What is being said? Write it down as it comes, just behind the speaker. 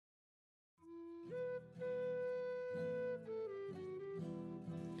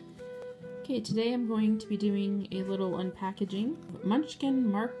Okay, today I'm going to be doing a little unpackaging. Munchkin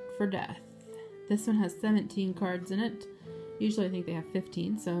Marked for Death. This one has 17 cards in it. Usually I think they have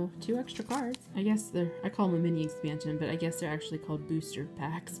 15, so 2 extra cards. I guess I call them a mini expansion, but I guess they're actually called booster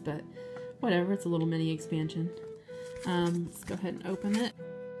packs, but whatever, it's a little mini expansion. Let's go ahead and open it.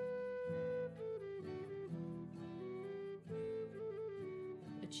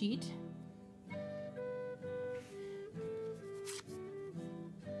 A cheat.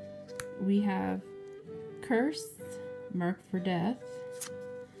 We have Curse, Marked for Death.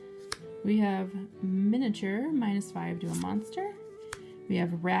 We have Miniature, -5 to a monster. We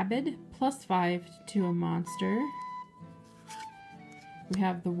have Rabid, +5 to a monster. We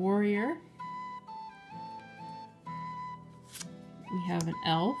have the Warrior. We have an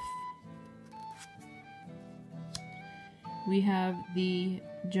Elf. We have the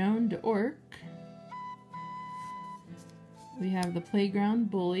Joan d'Orc. We have the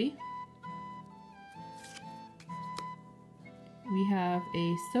Playground Bully. We have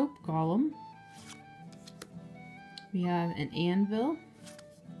a Soap Golem. We have an Anvil.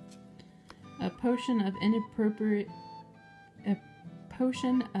 A potion of inappropriate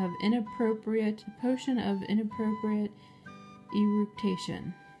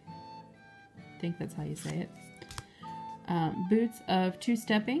eructation. I think that's how you say it. Boots of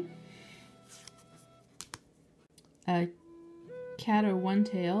two-stepping. A cat o' one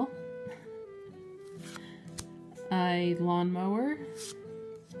tail. A lawnmower,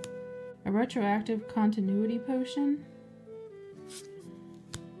 a retroactive continuity potion,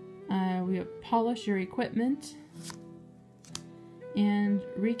 we have polish your equipment, and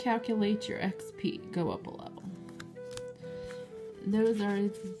recalculate your XP, go up a level. Those are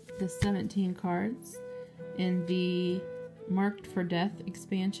the 17 cards in the Marked for Death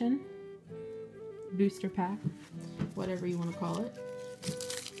expansion, booster pack, whatever you want to call it.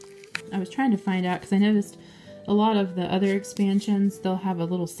 I was trying to find out because I noticed a lot of the other expansions, they'll have a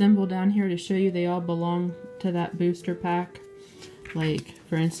little symbol down here to show you they all belong to that booster pack. Like,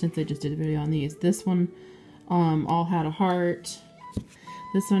 for instance, I just did a video on these. This one all had a heart.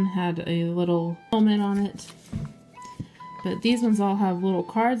 This one had a little helmet on it. But these ones all have little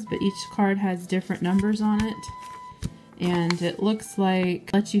cards, but each card has different numbers on it. And it looks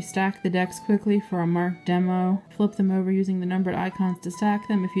like lets you stack the decks quickly for a marked demo. Flip them over using the numbered icons to stack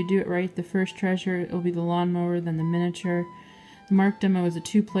them. If you do it right, the first treasure, it will be the lawnmower, then the miniature. The marked demo is a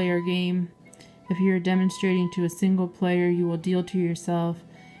 2-player game. If you are demonstrating to a single player, you will deal to yourself,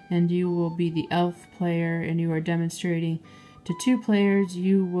 and you will be the elf player, and you are demonstrating to 2 players,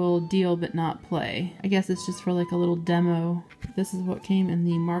 you will deal but not play. I guess it's just for like a little demo. This is what came in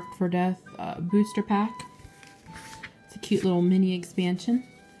the Marked for Death booster pack. It's a cute little mini expansion.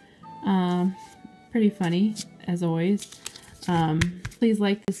 Pretty funny, as always. Please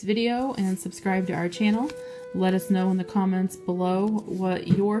like this video and subscribe to our channel. Let us know in the comments below what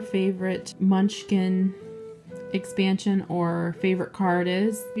your favorite Munchkin expansion or favorite card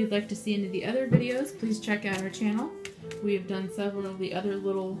is. If you'd like to see any of the other videos, please check out our channel. We have done several of the other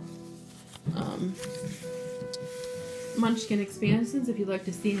little Munchkin expansions. If you'd like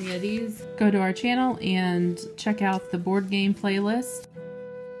to see any of these, go to our channel and check out the board game playlist.